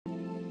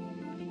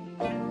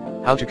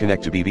How to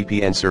connect to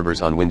bVPN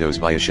servers on Windows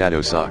via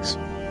ShadowSocks.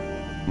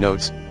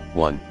 Notes: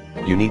 1.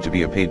 You need to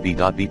be a paid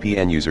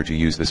bVPN user to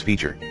use this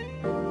feature.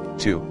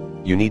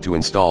 2. You need to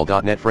install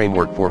 .NET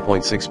Framework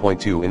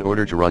 4.6.2 in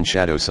order to run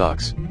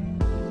ShadowSocks.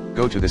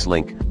 Go to this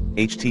link,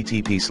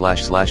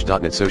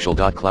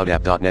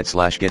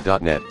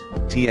 http://.netsocial.cloudapp.net/get.net,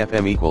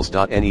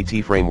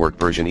 tfm=.net framework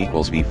version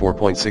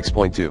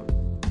v4.6.2.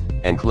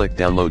 And click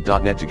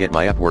download .NET to get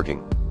my app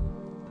working.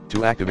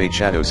 To activate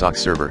ShadowSocks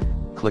server,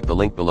 click the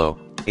link below,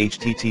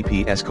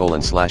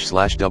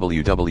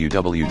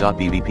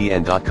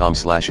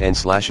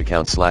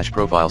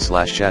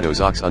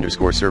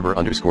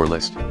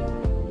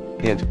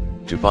 https://www.bvpn.com/n/account/profile/shadowsocks_server_list. Hint: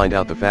 to find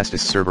out the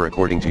fastest server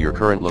according to your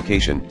current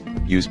location,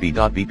 use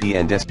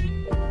bVPN desk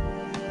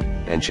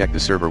and check the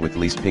server with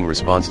least ping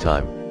response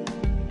time.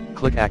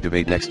 Click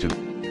activate next to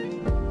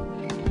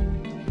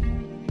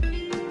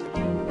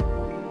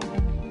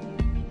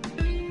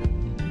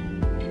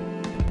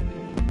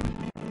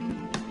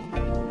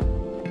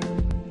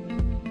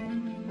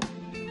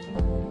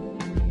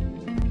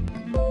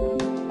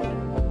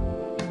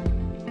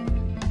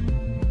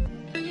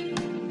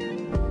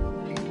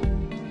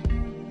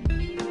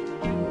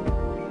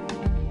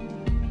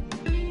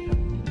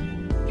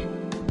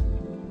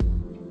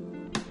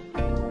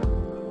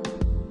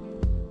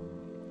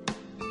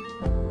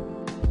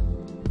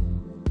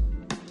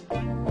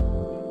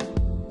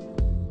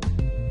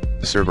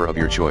the server of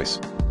your choice.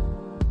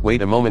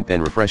 Wait a moment,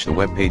 then refresh the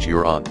web page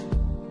you're on.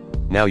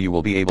 Now you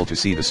will be able to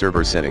see the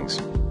server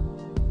settings.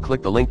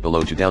 Click the link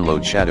below to download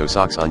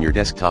ShadowSocks on your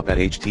desktop at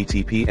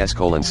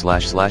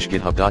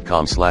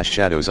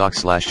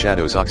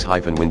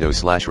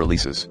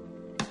https://github.com/shadowsocks/shadowsocks-windows/releases.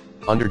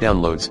 Under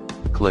downloads,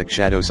 click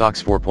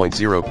ShadowSocks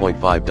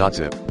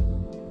 4.0.5.zip.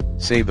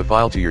 Save the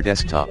file to your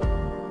desktop.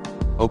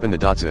 Open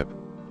the .zip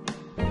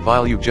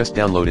file you've just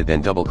downloaded,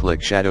 then double-click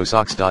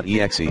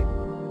shadowsocks.exe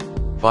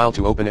file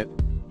to open it.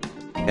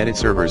 Edit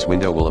servers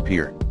window will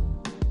appear.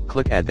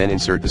 Click add, then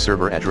insert the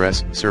server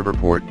address, server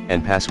port,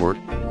 and password.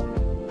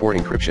 For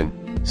encryption,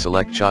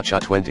 select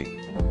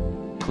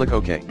SHA-20. Click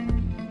OK.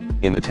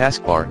 In the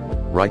taskbar,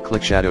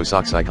 right-click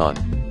ShadowSocks icon.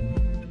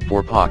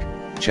 For POC,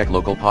 check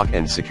local POC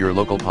and secure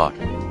local POC.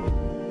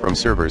 From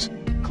servers,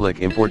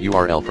 click import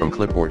URL from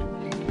clipboard.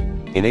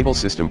 Enable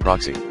system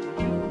proxy.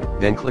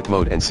 Then click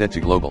mode and set to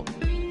global.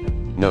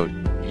 Note: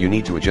 you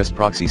need to adjust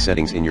proxy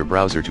settings in your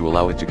browser to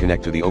allow it to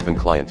connect to the open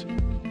client.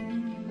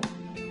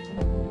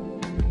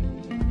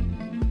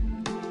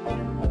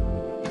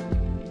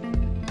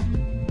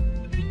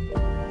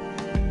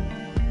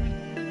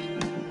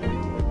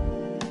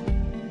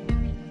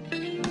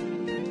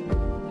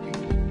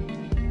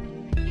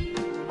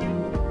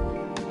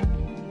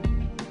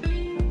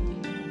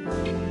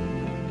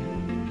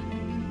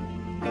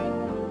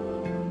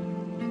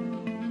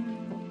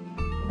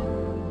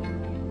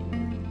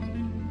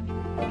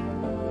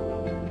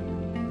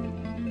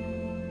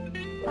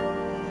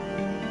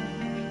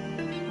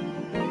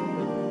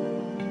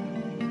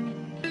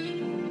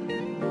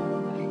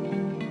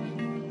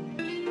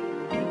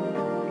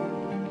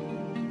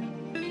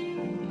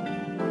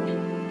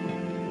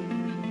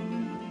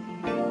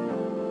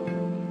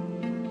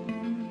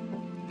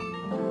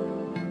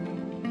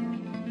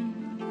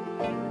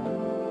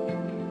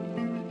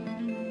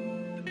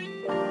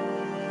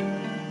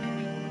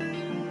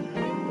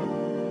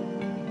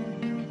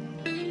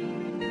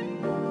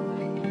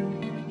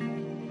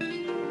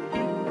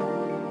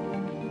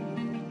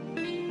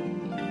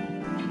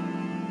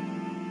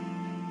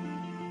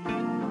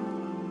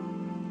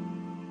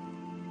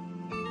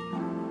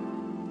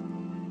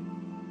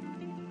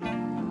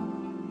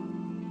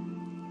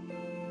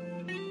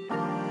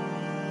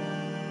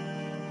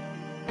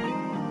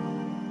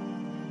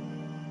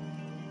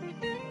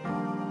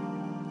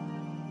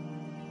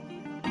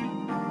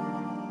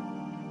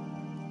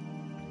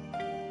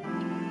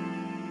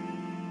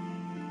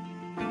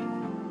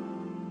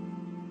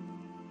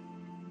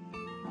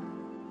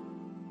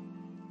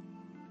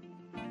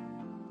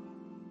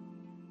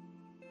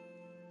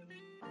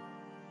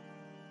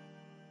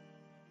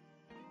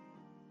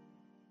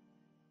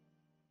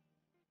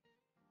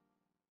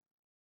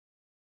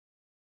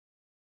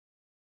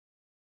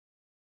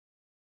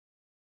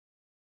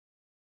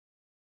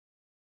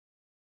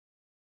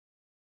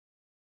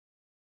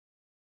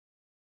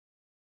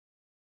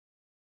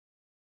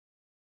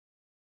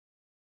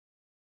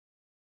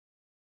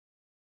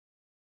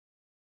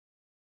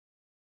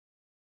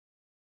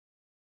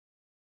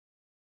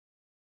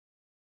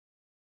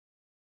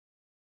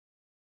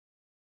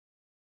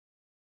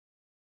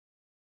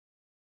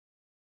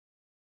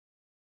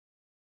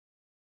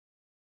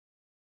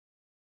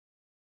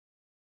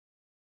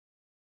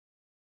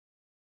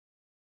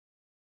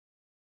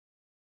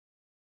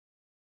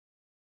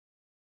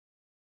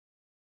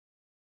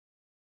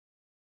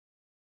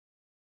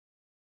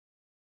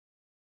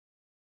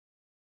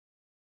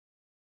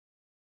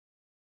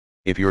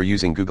 If you're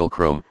using Google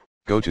Chrome,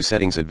 go to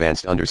Settings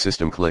Advanced under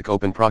System, click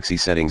Open Proxy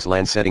Settings,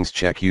 LAN Settings,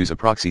 check Use a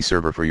Proxy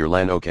Server for your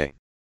LAN. OK.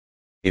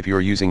 If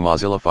you're using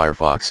Mozilla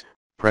Firefox,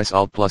 Press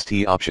Alt plus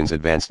T. Options.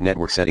 Advanced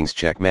network settings.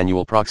 Check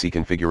manual proxy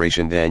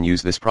configuration, then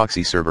use this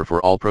proxy server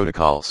for all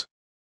protocols.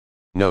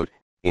 Note,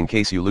 in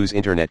case you lose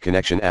internet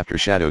connection after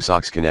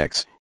ShadowSocks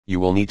connects, you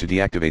will need to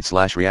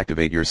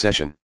deactivate/reactivate your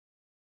session.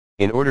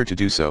 In order to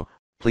do so,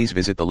 please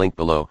visit the link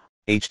below,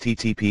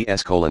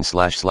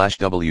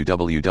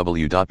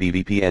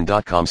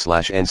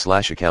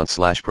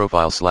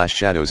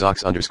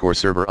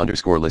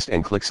 https://www.bvpn.com/n/account/profile/ShadowSocks_server_list,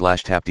 and click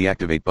 /tap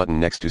deactivate button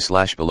next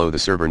to / below the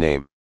server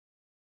name.